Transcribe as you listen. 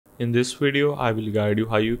In this video, I will guide you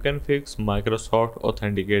how you can fix Microsoft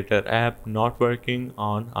Authenticator app not working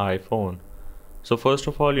on iPhone. So first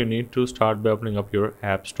of all, you need to start by opening up your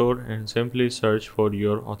App Store and simply search for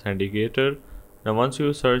your Authenticator. Now once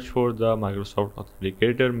you search for the Microsoft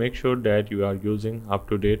Authenticator, make sure that you are using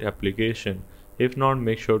up-to-date application. If not,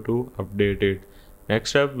 make sure to update it.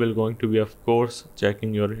 Next step will going to be, of course,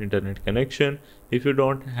 checking your internet connection. If you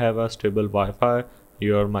don't have a stable Wi-Fi,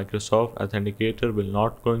 your Microsoft Authenticator will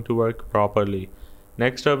not going to work properly.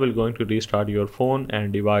 Next up, will going to restart your phone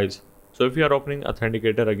and device. So if you are opening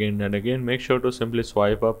Authenticator again and again, make sure to simply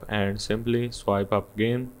swipe up and simply swipe up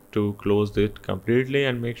again to close it completely,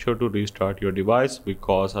 and make sure to restart your device,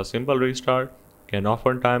 because a simple restart can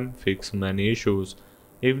oftentimes fix many issues.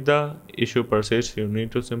 If the issue persists, you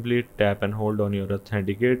need to simply tap and hold on your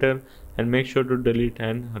Authenticator and make sure to delete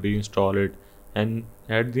and reinstall it. And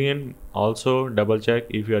at the end, also double check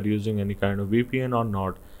if you are using any kind of VPN or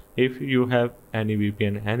not. If you have any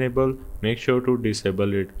VPN enabled, make sure to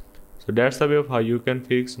disable it. So that's the way of how you can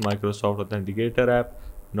fix Microsoft Authenticator app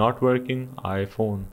not working iPhone.